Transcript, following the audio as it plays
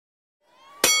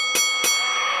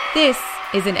This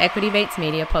is an Equity Mates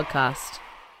Media podcast.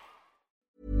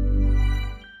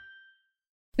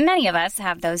 Many of us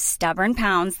have those stubborn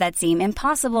pounds that seem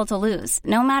impossible to lose,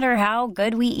 no matter how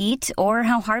good we eat or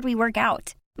how hard we work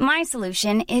out. My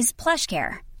solution is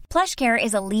PlushCare. PlushCare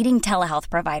is a leading telehealth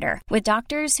provider with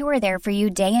doctors who are there for you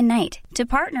day and night to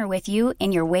partner with you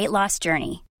in your weight loss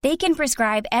journey. They can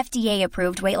prescribe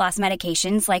FDA-approved weight loss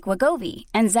medications like Wegovy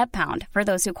and Zepbound for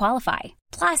those who qualify.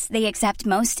 Plus, they accept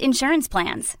most insurance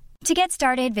plans. To get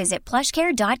started, visit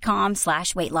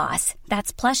plushcare.com/weightloss.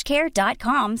 That's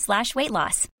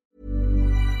plushcare.com/weightloss.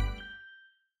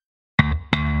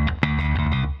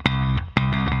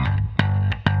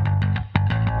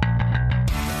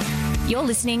 You're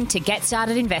listening to Get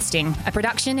Started Investing, a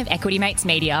production of Equity Mates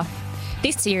Media.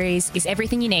 This series is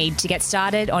everything you need to get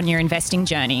started on your investing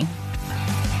journey.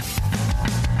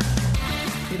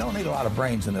 You don't need a lot of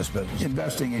brains in this business.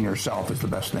 Investing in yourself is the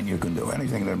best thing you can do.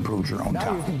 Anything that improves your own Now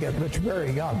time. you can get rich very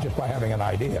young just by having an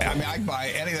idea. I mean, I can buy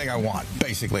anything I want,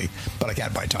 basically, but I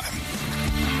can't buy time.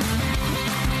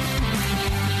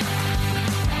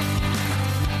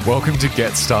 Welcome to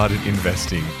Get Started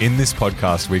Investing. In this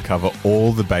podcast, we cover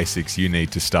all the basics you need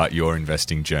to start your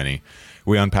investing journey.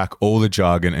 We unpack all the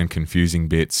jargon and confusing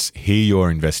bits, hear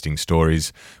your investing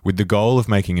stories, with the goal of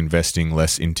making investing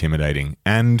less intimidating,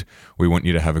 and we want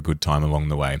you to have a good time along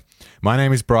the way. My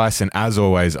name is Bryce, and as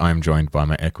always, I'm joined by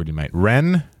my equity mate,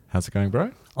 Ren. How's it going, bro?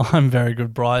 I'm very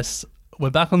good, Bryce. We're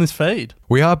back on this feed.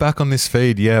 We are back on this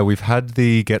feed, yeah. We've had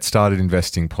the Get Started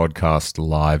Investing podcast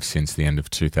live since the end of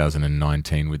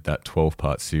 2019 with that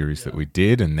 12-part series that we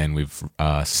did, and then we've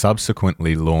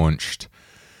subsequently launched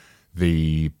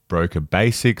the Broker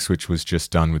Basics, which was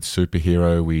just done with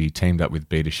Superhero. We teamed up with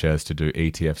BetaShares to do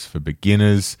ETFs for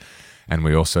beginners. And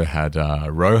we also had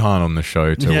Rohan on the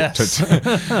show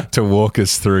to walk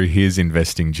us through his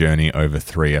investing journey over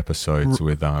 3 episodes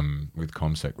with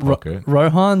CommSec Pocket.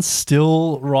 Rohan's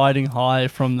still riding high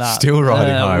from that. Still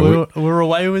riding high. We were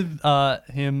away with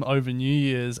him over New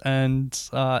Year's, and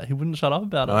he wouldn't shut up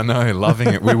about it. I know,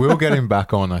 loving it. We will get him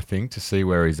back on, I think, to see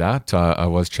where he's at. I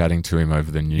was chatting to him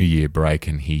over the New Year break,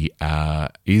 and he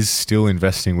is still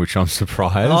investing, which I'm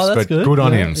surprised. Oh, that's but good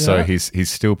on him. Yeah. So he's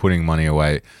still putting money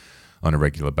away on a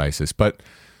regular basis. But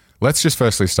let's just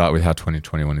firstly start with how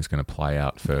 2021 is going to play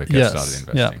out for Get Started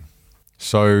Investing. Yeah.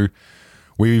 So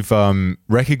we've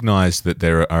recognized that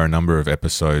there are a number of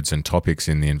episodes and topics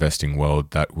in the investing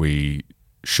world that we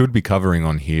should be covering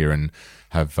on here and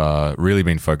have really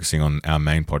been focusing on our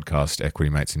main podcast,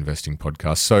 Equity Mates Investing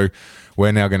Podcast. So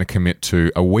we're now going to commit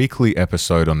to a weekly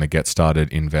episode on the Get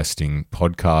Started Investing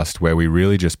podcast where we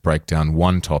really just break down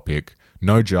one topic,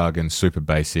 no jargon, super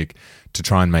basic, to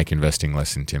try and make investing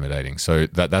less intimidating. So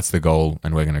that's the goal,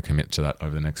 and we're going to commit to that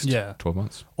over the next 12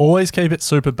 months. Always keep it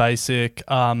super basic.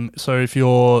 So if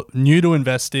you're new to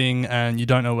investing and you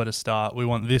don't know where to start, we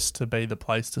want this to be the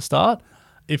place to start.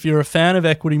 If you're a fan of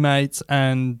Equity Mates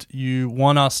and you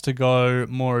want us to go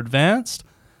more advanced,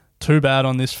 too bad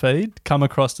on this feed. Come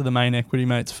across to the main Equity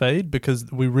Mates feed, because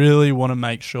we really want to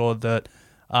make sure that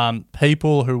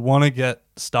people who want to get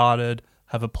started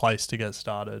have a place to get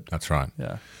started. That's right.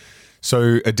 Yeah.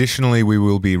 So additionally, we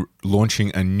will be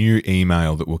launching a new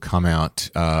email that will come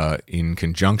out in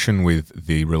conjunction with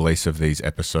the release of these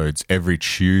episodes every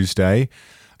Tuesday.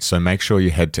 So make sure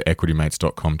you head to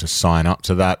equitymates.com to sign up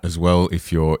to that as well.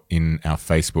 If you're in our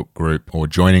Facebook group or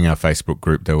joining our Facebook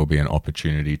group, there will be an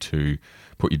opportunity to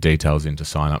put your details in to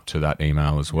sign up to that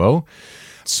email as well.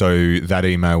 So that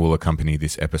email will accompany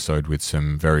this episode with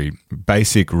some very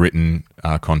basic written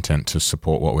content to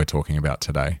support what we're talking about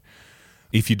today.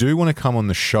 If you do want to come on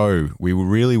the show, we will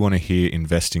really want to hear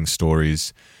investing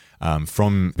stories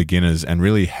from beginners and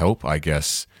really help, I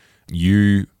guess,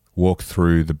 you walk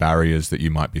through the barriers that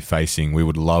you might be facing. We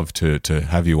would love to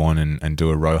have you on and do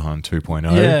a Rohan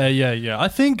 2.0. Yeah. I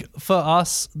think for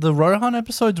us, the Rohan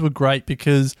episodes were great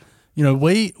because, you know,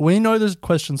 we know there's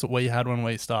questions that we had when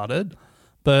we started,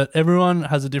 but everyone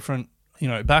has a different,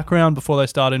 background before they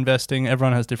start investing.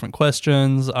 Everyone has different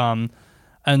questions.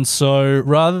 And so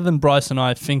rather than Bryce and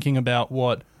I thinking about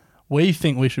what we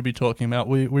think we should be talking about,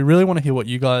 we really want to hear what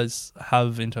you guys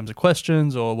have in terms of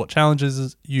questions or what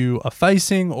challenges you are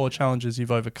facing or challenges you've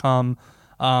overcome.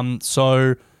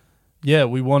 So yeah,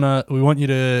 we want you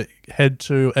to head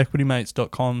to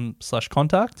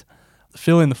equitymates.com/contact,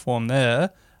 fill in the form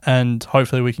there, and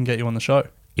hopefully we can get you on the show.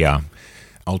 Yeah.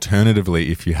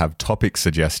 Alternatively, if you have topic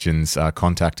suggestions,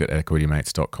 contact at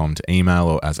equitymates.com to email,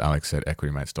 or as Alex said,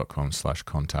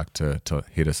 equitymates.com/contact to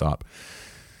hit us up.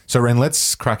 So, Ren,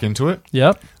 let's crack into it.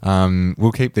 Yep.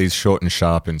 We'll keep these short and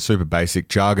sharp and super basic,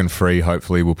 jargon-free.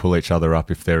 Hopefully, we'll pull each other up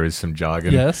if there is some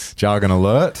jargon. Yes. Jargon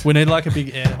alert. We need like a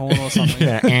big air horn or something.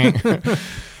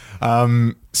 Yeah.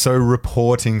 So,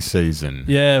 reporting season.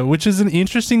 Yeah, which is an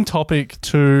interesting topic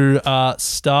to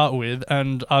start with.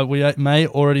 And we may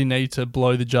already need to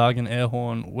blow the jargon air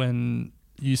horn when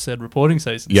you said reporting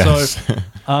season. Yes. So,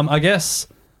 I guess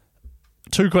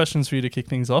 2 questions for you to kick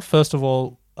things off. First of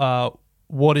all,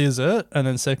 what is it? And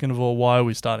then second of all, why are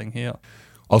we starting here?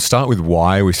 I'll start with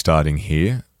why we're starting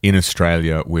here. In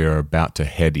Australia, we're about to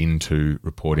head into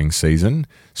reporting season.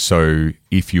 So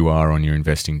if you are on your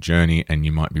investing journey and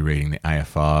you might be reading the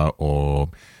AFR or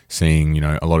seeing,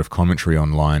 a lot of commentary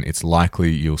online, it's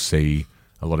likely you'll see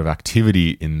a lot of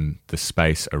activity in the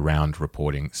space around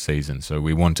reporting season. So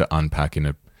we want to unpack in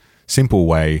a simple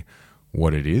way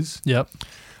what it is. Yep.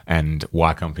 And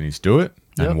why companies do it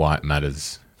and why it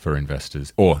matters for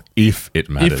investors, or if it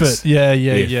matters.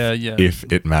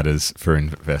 If it matters for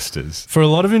investors. For a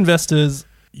lot of investors,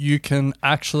 you can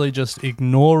actually just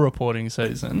ignore reporting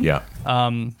season. Yeah.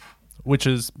 Which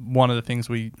is one of the things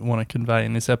we want to convey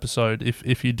in this episode,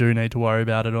 if you do need to worry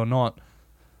about it or not.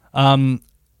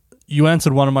 You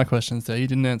answered one of my questions there. You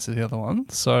didn't answer the other one.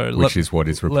 So what is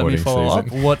reporting let me follow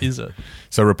season? Up. What is it?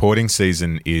 So reporting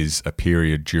season is a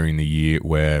period during the year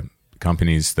where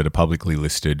companies that are publicly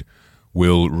listed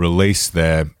will release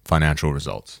their financial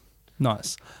results.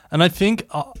 Nice. And I think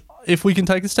if we can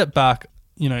take a step back,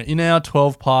 in our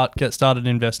 12-part Get Started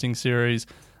Investing series,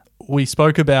 we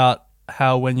spoke about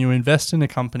how when you invest in a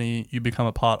company, you become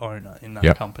a part owner in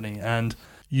that company. And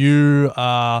you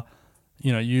are,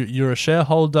 you're a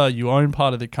shareholder, you own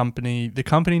part of the company. The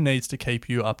company needs to keep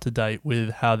you up to date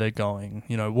with how they're going.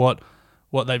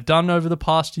 What they've done over the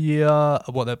past year,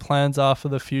 what their plans are for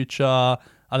the future.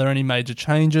 Are there any major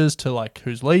changes to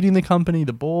who's leading the company,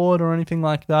 the board, or anything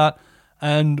like that?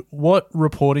 And what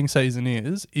reporting season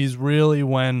is really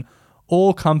when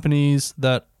all companies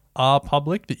that are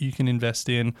public that you can invest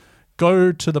in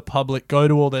go to the public, go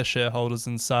to all their shareholders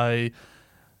and say,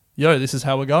 "Yo, this is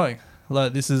how we're going.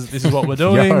 This is what we're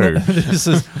doing. Yo. This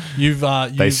is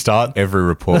They start every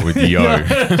report with yo.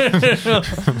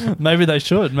 Maybe they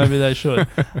should.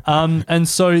 And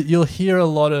so you'll hear a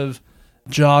lot of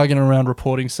jargon around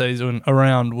reporting season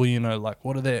around,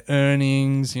 what are their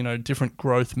earnings, different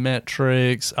growth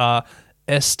metrics,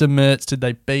 estimates, did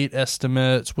they beat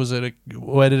estimates,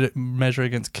 where did it measure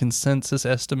against consensus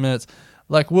estimates?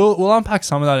 We'll unpack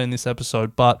some of that in this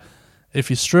episode, but if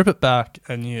you strip it back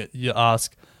and you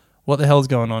ask, what the hell's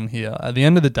going on here? At the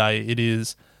end of the day, it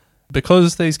is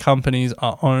because these companies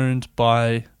are owned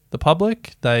by the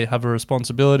public, they have a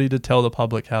responsibility to tell the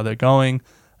public how they're going,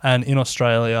 and in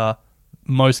Australia,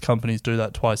 most companies do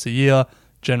that twice a year,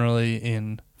 generally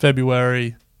in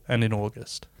February and in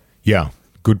August. Yeah,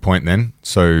 good point then.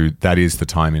 So that is the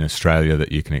time in Australia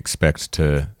that you can expect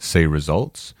to see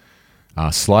results.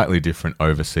 Slightly different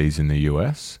overseas in the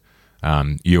US.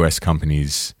 US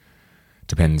companies,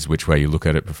 depends which way you look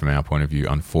at it, but from our point of view,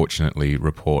 unfortunately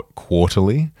report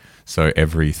quarterly. So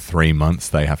every 3 months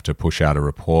they have to push out a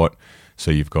report.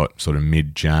 So you've got sort of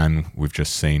mid-Jan. We've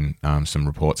just seen some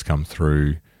reports come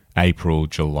through April,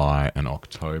 July, and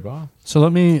October. So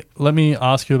let me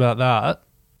ask you about that.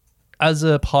 As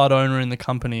a part owner in the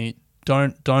company,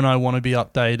 don't I want to be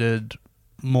updated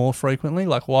more frequently?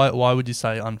 Why would you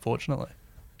say unfortunately?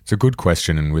 It's a good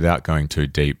question, and without going too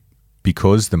deep,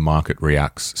 because the market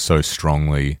reacts so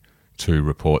strongly to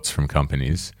reports from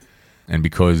companies, and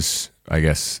because I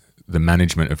guess the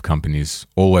management of companies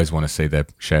always want to see their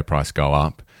share price go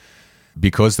up,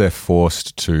 because they're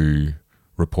forced to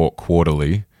report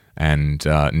quarterly. And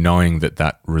knowing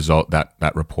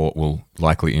that report will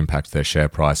likely impact their share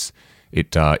price,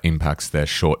 it impacts their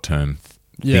short-term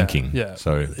thinking. Yeah,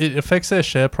 so it affects their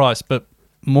share price, but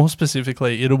more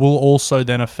specifically, it will also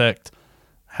then affect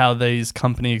how these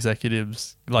company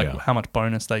executives, how much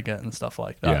bonus they get and stuff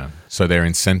like that. Yeah, so they're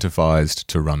incentivized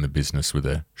to run the business with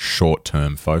a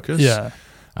short-term focus. Yeah.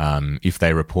 If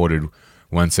they reported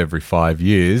once every 5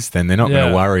 years, then they're not going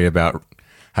to worry about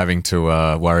having to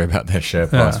worry about their share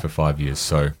price for 5 years.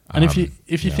 So, and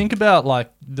if you think about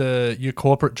your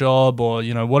corporate job or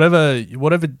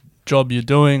whatever job you're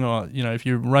doing, or if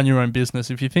you run your own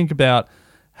business, if you think about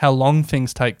how long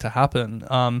things take to happen,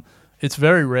 it's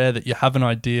very rare that you have an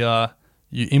idea,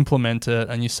 you implement it,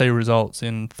 and you see results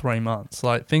in 3 months.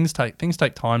 Things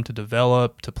take time to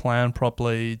develop, to plan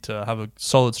properly, to have a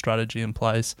solid strategy in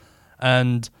place.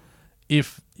 And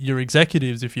if your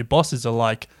executives, if your bosses are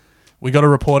like, we got to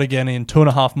report again in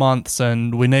 2.5 months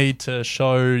and we need to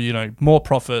show, more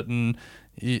profit and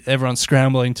everyone's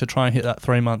scrambling to try and hit that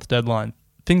 3-month deadline.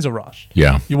 Things are rushed.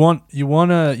 Yeah. You want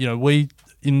to, we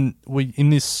in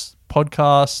this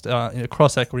podcast,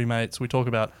 across Equity Mates, we talk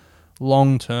about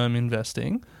long-term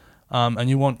investing, and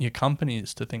you want your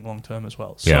companies to think long-term as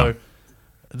well. So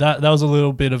that was a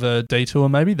little bit of a detour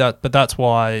maybe, but that's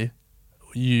why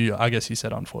I guess you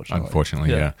said unfortunately. Unfortunately,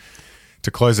 yeah. To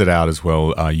close it out as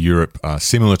well, Europe,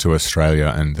 similar to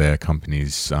Australia and their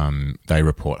companies, they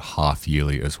report half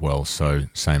yearly as well. So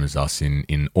same as us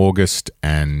in August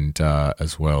and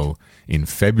as well in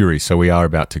February. So we are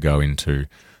about to go into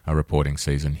a reporting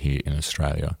season here in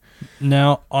Australia.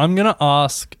 Now, I'm going to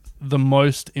ask the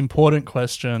most important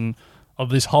question of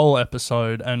this whole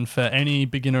episode, and for any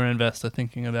beginner investor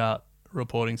thinking about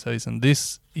reporting season,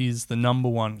 this is the number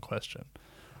one question.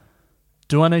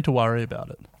 Do I need to worry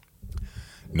about it?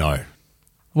 No.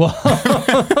 Well,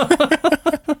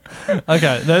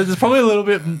 okay, there's probably a little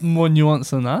bit more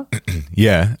nuance than that.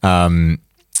 Yeah.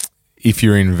 If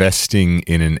you're investing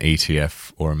in an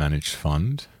ETF or a managed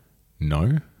fund,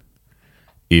 no.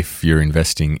 If you're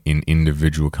investing in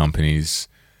individual companies,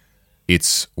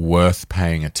 it's worth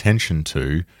paying attention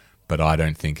to, but I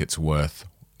don't think it's worth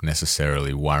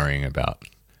necessarily worrying about,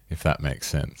 if that makes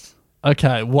sense.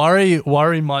 Okay,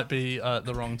 worry might be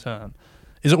the wrong term.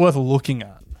 Is it worth looking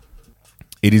at?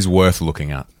 It is worth looking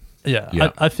at.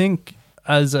 Yeah. I think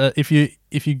if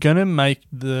you're gonna make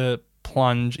the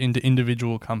plunge into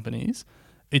individual companies,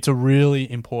 it's a really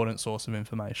important source of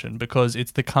information because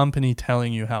it's the company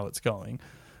telling you how it's going.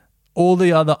 All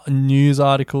the other news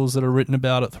articles that are written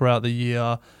about it throughout the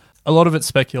year, a lot of it's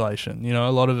speculation. A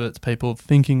lot of it's people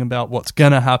thinking about what's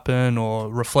going to happen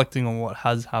or reflecting on what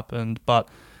has happened. But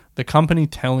the company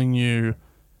telling you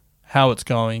how it's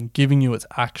going, giving you its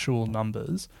actual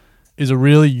numbers, is a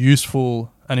really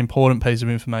useful and important piece of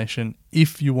information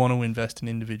if you want to invest in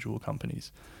individual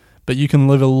companies. But you can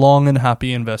live a long and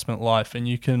happy investment life and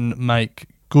you can make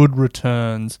good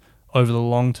returns over the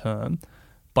long term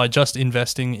by just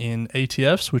investing in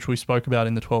ETFs, which we spoke about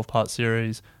in the 12-part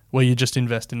series, where you just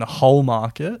invest in the whole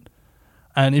market.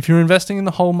 And if you're investing in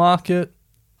the whole market,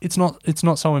 it's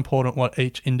not so important what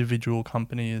each individual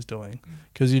company is doing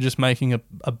because you're just making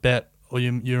a bet, or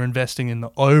you're investing in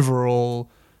the overall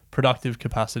productive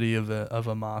capacity of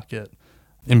a market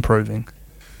improving.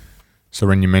 So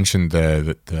when you mentioned there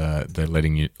that they're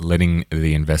letting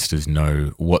the investors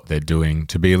know what they're doing,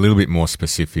 to be a little bit more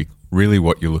specific, really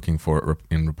what you're looking for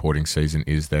in reporting season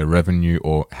is their revenue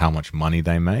or how much money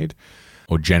they made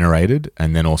or generated,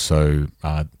 and then also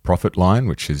profit line,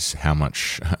 which is how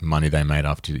much money they made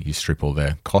after you strip all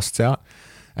their costs out.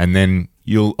 And then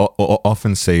you'll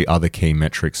often see other key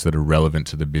metrics that are relevant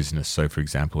to the business. So, for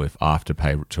example, if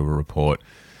Afterpay to a report,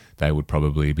 they would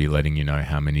probably be letting you know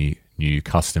how many new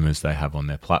customers they have on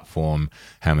their platform,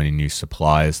 how many new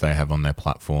suppliers they have on their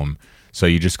platform. So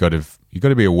you got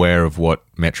to be aware of what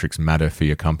metrics matter for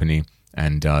your company,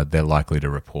 and they're likely to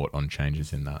report on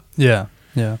changes in that. Yeah.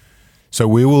 So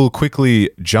we will quickly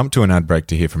jump to an ad break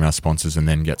to hear from our sponsors and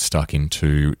then get stuck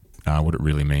into what it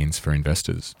really means for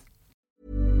investors.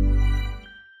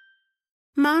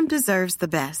 Mom deserves the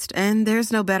best, and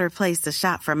there's no better place to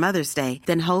shop for Mother's Day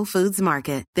than Whole Foods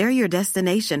Market. They're your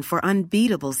destination for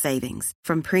unbeatable savings,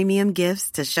 from premium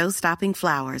gifts to show-stopping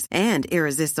flowers and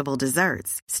irresistible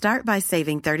desserts. Start by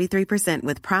saving 33%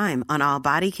 with Prime on all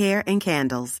body care and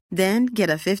candles. Then get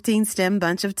a 15-stem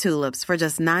bunch of tulips for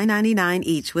just $9.99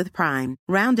 each with Prime.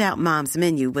 Round out Mom's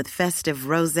menu with festive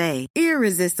rosé,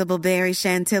 irresistible berry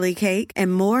chantilly cake,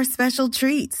 and more special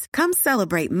treats. Come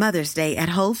celebrate Mother's Day at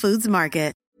Whole Foods Market.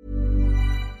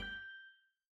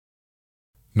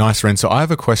 Nice, Ren. So I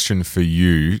have a question for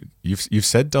you. You've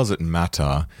said, does it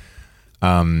matter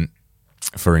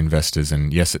for investors?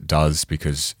 And yes, it does,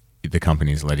 because the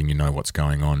company is letting you know what's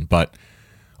going on. But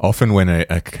often when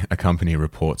a company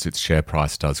reports, its share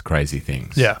price does crazy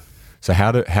things. Yeah. So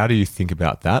how do you think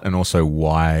about that? And also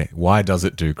why does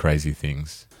it do crazy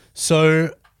things?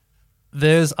 So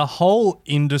there's a whole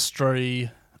industry,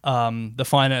 the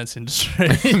finance industry,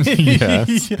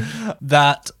 Yes.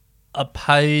 that are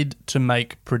paid to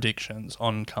make predictions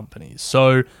on companies.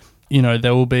 So,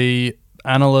 there will be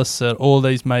analysts at all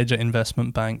these major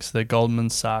investment banks, the Goldman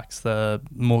Sachs, the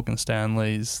Morgan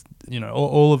Stanleys,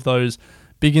 all of those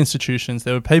big institutions.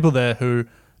 There were people there who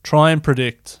try and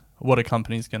predict what a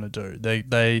company's going to do.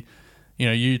 They,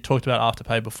 you talked about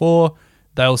Afterpay before.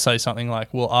 They'll say something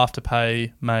like, well,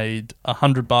 Afterpay made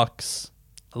 $100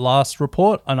 last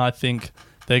report, and I think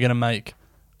they're going to make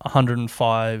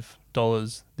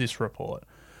 $105 this report.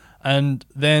 And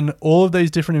then all of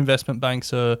these different investment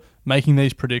banks are making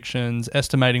these predictions,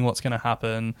 estimating what's going to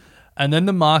happen, and then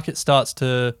the market starts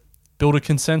to build a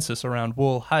consensus around,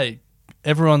 well, hey,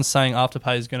 everyone's saying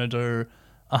Afterpay is going to do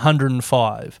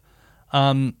 105.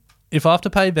 If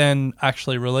Afterpay then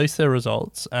actually release their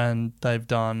results and they've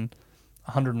done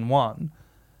 101,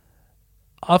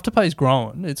 Afterpay's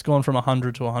grown. It's gone from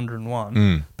 100 to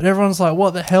 101. But everyone's like,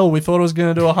 what the hell? We thought it was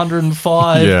going to do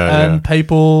 105. And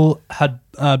people had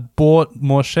bought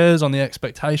more shares on the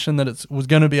expectation that it was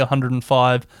going to be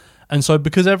 105. And so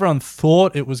because everyone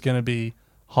thought it was going to be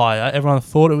higher, everyone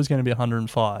thought it was going to be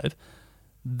 105,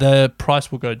 the price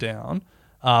will go down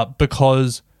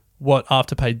because what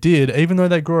Afterpay did, even though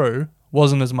they grew,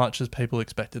 wasn't as much as people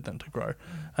expected them to grow.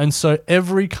 And so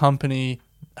every company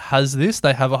has this.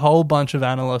 They have a whole bunch of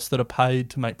analysts that are paid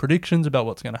to make predictions about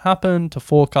what's going to happen, to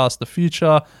forecast the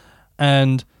future,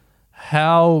 and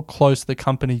how close the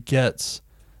company gets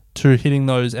to hitting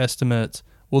those estimates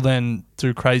will then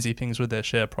do crazy things with their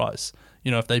share price.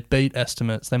 You know, if they beat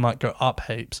estimates, they might go up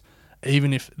heaps,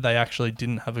 even if they actually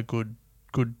didn't have a good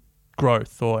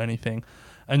growth or anything.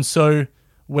 And so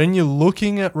when you're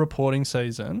looking at reporting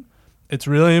season, it's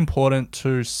really important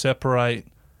to separate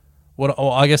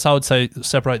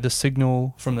separate the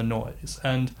signal from the noise.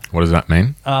 And what does that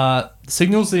mean?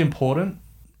 Signal's the important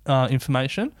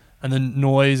information, and the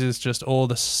noise is just all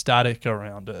the static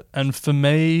around it. And for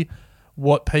me,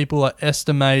 what people are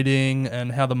estimating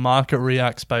and how the market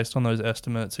reacts based on those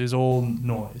estimates is all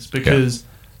noise, because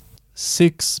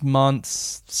 6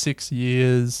 months, 6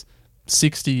 years,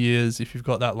 60 years, if you've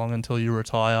got that long until you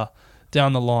retire,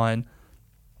 down the line,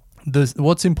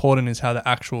 what's important is how the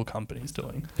actual company's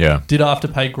doing. Yeah. Did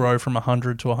Afterpay grow from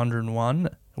 100 to 101?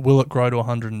 Will it grow to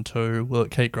 102? Will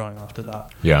it keep growing after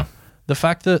that? Yeah. The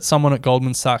fact that someone at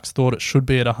Goldman Sachs thought it should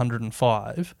be at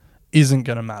 105 isn't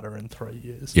going to matter in 3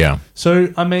 years. Yeah. So,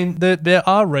 I mean, there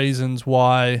are reasons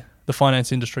why the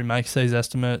finance industry makes these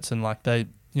estimates, and like they're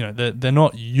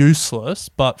not useless,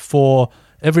 but for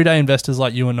everyday investors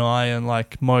like you and I, and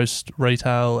like most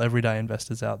retail everyday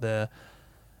investors out there,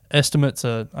 estimates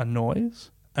are noise,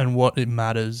 and what it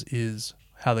matters is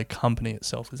how the company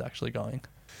itself is actually going.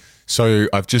 So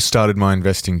I've just started my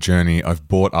investing journey. I've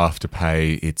bought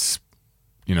Afterpay. It's,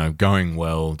 going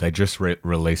well. They just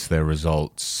released their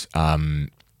results.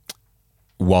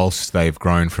 Whilst they've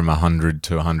grown from 100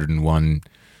 to 101,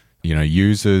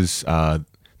 users, the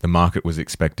market was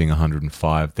expecting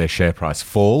 105. Their share price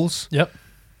falls. Yep.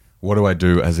 What do I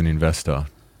do as an investor?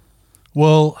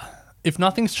 Well, if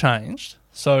nothing's changed,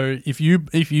 so if you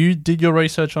did your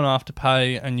research on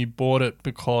Afterpay and you bought it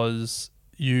because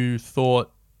you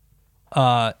thought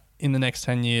in the next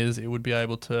 10 years it would be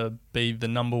able to be the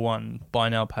number one buy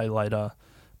now, pay later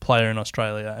player in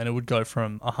Australia, and it would go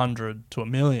from 100 to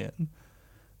 1 million,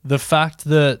 the fact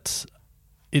that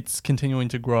it's continuing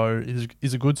to grow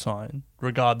is a good sign,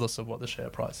 regardless of what the share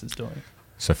price is doing.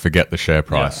 So forget the share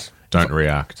price. Yeah. Don't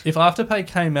react. If Afterpay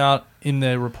came out in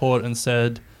their report and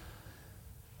said,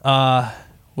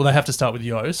 well, they have to start with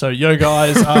yo. So, yo,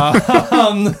 guys,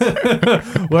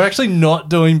 we're actually not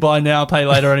doing buy now, pay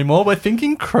later anymore. We're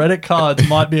thinking credit cards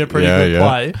might be a pretty good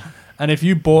play. And if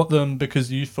you bought them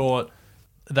because you thought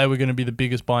they were going to be the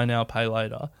biggest buy now, pay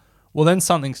later, well, then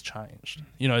something's changed.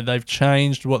 They've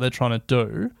changed what they're trying to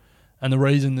do, and the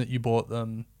reason that you bought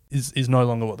them is no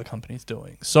longer what the company's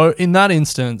doing. So, in that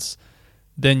instance,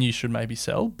 then you should maybe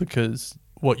sell, because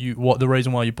the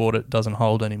reason why you bought it doesn't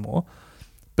hold anymore.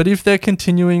 But if they're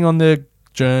continuing on their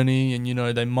journey and,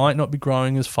 they might not be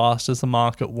growing as fast as the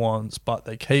market wants, but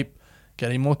they keep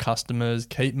getting more customers,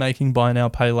 keep making buy now,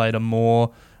 pay later more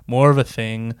of a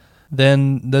thing,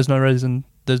 then there's no reason,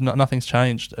 nothing's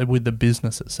changed with the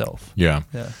business itself. Yeah.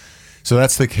 Yeah. So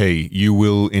that's the key. You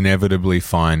will inevitably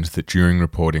find that during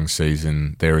reporting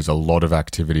season, there is a lot of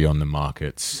activity on the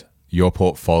markets. Your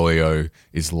portfolio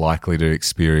is likely to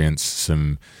experience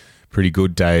some pretty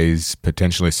good days,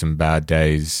 potentially some bad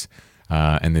days,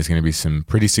 and there's going to be some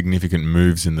pretty significant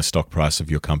moves in the stock price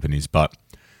of your companies. But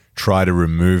try to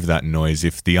remove that noise.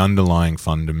 If the underlying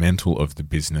fundamental of the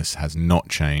business has not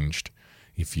changed,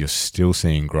 if you're still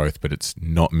seeing growth but it's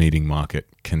not meeting market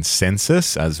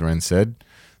consensus, as Ren said,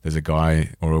 there's a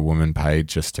guy or a woman paid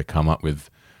just to come up with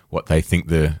what they think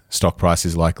the stock price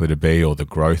is likely to be or the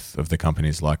growth of the company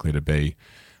is likely to be,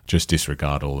 just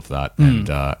disregard all of that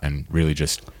and really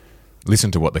just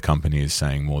listen to what the company is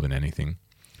saying more than anything.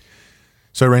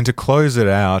 So, Ren, to close it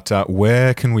out,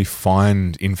 where can we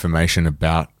find information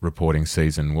about reporting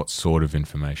season? What sort of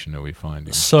information are we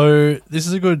finding? So this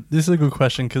is a good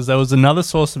question, because there was another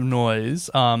source of noise,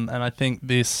 and I think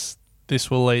this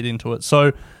will lead into it.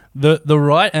 So the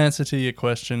right answer to your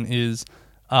question is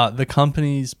the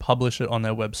companies publish it on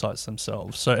their websites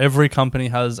themselves. So every company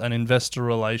has an investor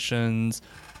relations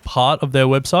part of their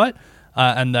website,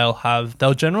 and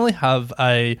they'll generally have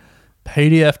a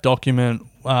PDF document,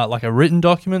 like a written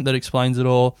document that explains it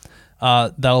all.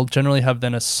 They'll generally have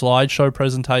then a slideshow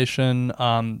presentation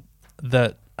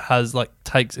that has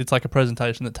it's like a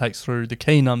presentation that takes through the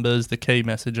key numbers, the key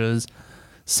messages.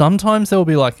 Sometimes there will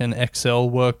be like an Excel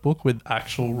workbook with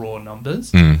actual raw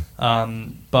numbers,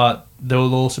 but there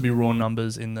will also be raw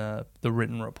numbers in the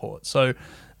written report. So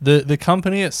the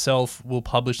company itself will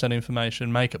publish that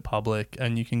information, make it public,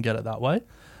 and you can get it that way.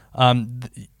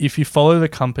 If you follow the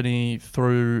company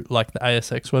through like the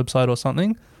ASX website or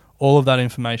something, all of that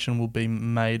information will be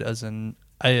made as an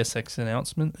ASX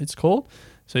announcement, it's called,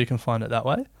 so you can find it that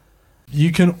way.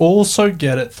 You can also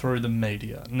get it through the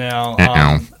media. Now,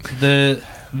 there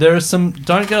are some,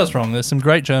 don't get us wrong, there's some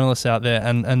great journalists out there,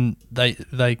 and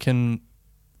they can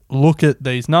look at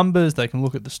these numbers, they can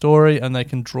look at the story, and they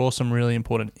can draw some really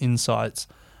important insights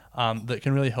that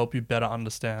can really help you better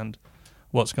understand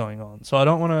what's going on. So I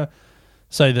don't want to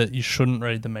say that you shouldn't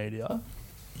read the media.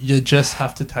 You just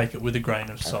have to take it with a grain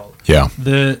of salt. Yeah.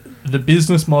 The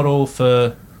business model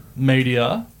for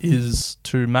media is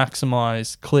to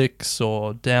maximize clicks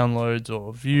or downloads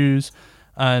or views,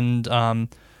 and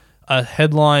a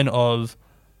headline of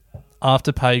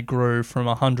Afterpay grew from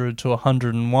 100 to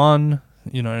 101,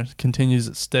 continues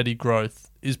its steady growth,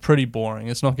 is pretty boring.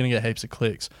 It's not going to get heaps of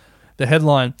clicks. The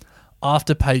headline,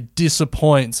 Afterpay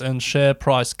disappoints and share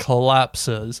price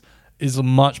collapses, is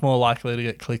much more likely to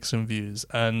get clicks and views.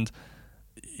 And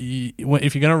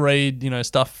if you're going to read,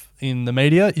 stuff in the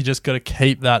media, you just got to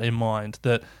keep that in mind,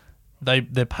 that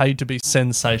they're paid to be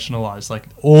sensationalized. Like,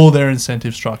 all their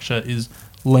incentive structure is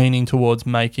leaning towards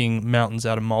making mountains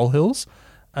out of molehills.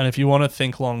 And if you want to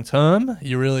think long term,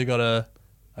 you really got to,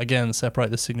 again,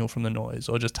 separate the signal from the noise,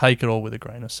 or just take it all with a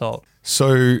grain of salt.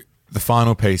 So the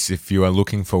final piece, if you are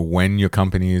looking for when your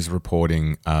company is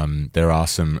reporting, there are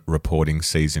some reporting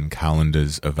season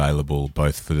calendars available,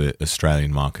 both for the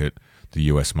Australian market, the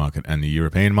US market, and the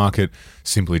European market.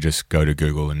 Simply just go to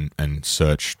Google and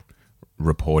search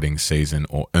reporting season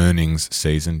or earnings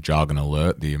season. Jargon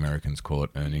alert, the Americans call it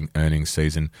earnings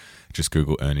season. Just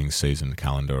Google earnings season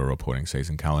calendar or reporting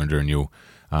season calendar, and you'll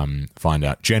find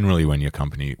out generally when your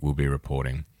company will be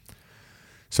reporting.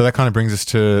 So that kind of brings us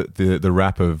to the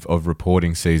wrap of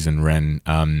reporting season, Ren.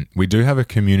 We do have a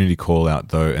community call out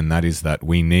though, and that is that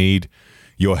we need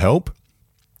your help.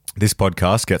 This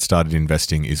podcast, Get Started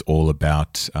Investing, is all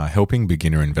about helping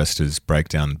beginner investors break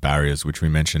down barriers, which we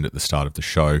mentioned at the start of the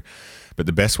show. But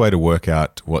the best way to work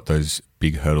out what those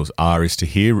big hurdles are is to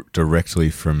hear directly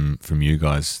from you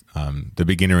guys, the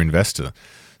beginner investor.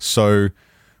 So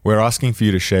we're asking for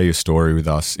you to share your story with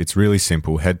us. It's really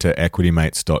simple. Head to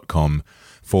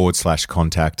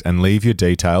equitymates.com/contact and leave your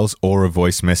details or a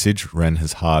voice message. Ren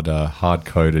has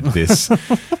hard-coded this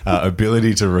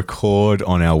ability to record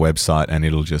on our website, and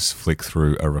it'll just flick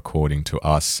through a recording to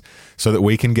us so that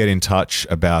we can get in touch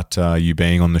about you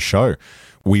being on the show.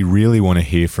 We really want to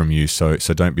hear from you, so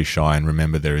don't be shy. And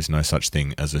remember, there is no such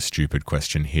thing as a stupid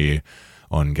question here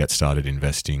on Get Started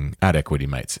Investing at Equity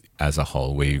Mates as a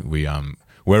whole.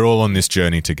 We're all on this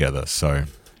journey together, so...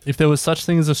 If there was such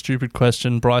thing as a stupid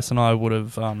question, Bryce and I would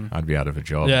have... I'd be out of a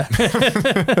job. Yeah.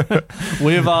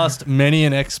 We have asked many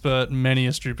an expert many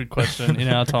a stupid question in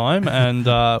our time, and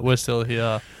we're still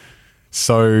here.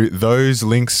 So those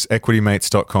links,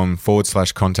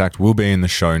 equitymates.com/contact, will be in the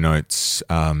show notes.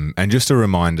 And just a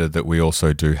reminder that we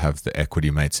also do have the Equity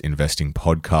Mates Investing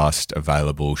podcast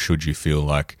available should you feel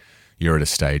like you're at a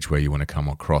stage where you want to come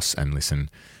across and listen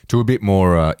to a bit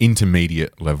more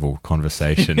intermediate level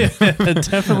conversation.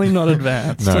 Definitely not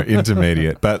advanced. No,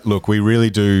 intermediate. But look, we really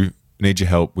do need your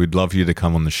help. We'd love you to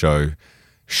come on the show,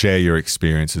 share your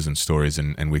experiences and stories,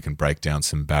 and we can break down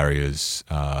some barriers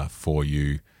for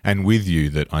you and with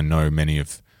you that I know many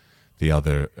of the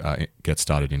other Get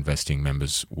Started Investing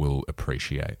members will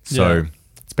appreciate. So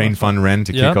it's been fun, Ren,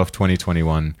 to kick off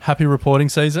 2021. Happy reporting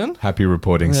season. Happy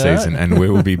reporting season. And we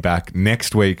will be back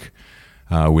next week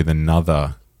with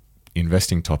another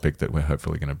investing topic that we're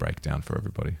hopefully going to break down for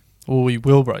everybody. Well, we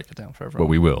will break it down for everyone. Well,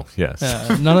 we will, yes.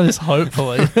 Yeah, none of this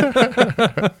hopefully.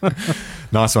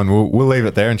 Nice one. We'll leave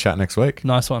it there and chat next week.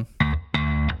 Nice one.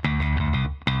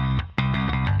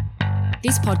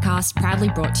 This podcast proudly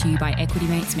brought to you by Equity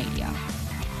Mates Media.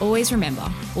 Always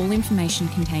remember, all information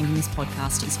contained in this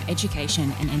podcast is for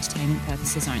education and entertainment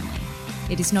purposes only.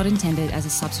 It is not intended as a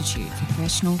substitute for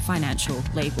professional, financial,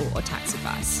 legal, or tax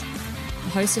advice. The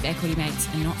hosts of Equity Mates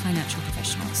are not financial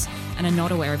professionals and are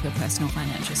not aware of your personal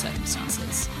financial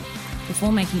circumstances.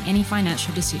 Before making any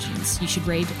financial decisions, you should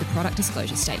read the product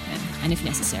disclosure statement and, if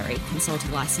necessary, consult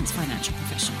a licensed financial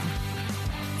professional.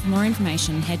 For more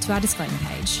information, head to our disclaimer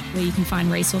page, where you can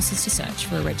find resources to search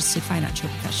for a registered financial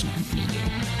professional near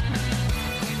you.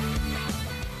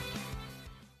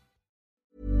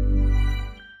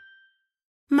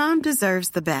 Mom deserves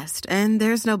the best, and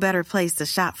there's no better place to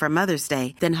shop for Mother's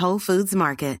Day than Whole Foods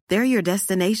Market. They're your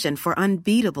destination for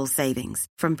unbeatable savings,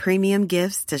 from premium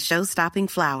gifts to show-stopping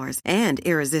flowers and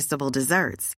irresistible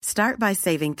desserts. Start by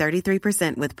saving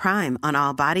 33% with Prime on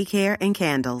all body care and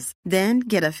candles. Then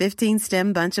get a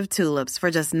 15-stem bunch of tulips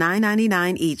for just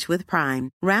 $9.99 each with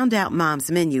Prime. Round out Mom's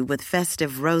menu with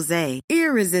festive rosé,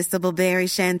 irresistible berry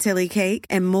chantilly cake,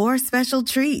 and more special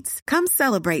treats. Come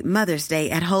celebrate Mother's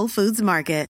Day at Whole Foods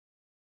Market.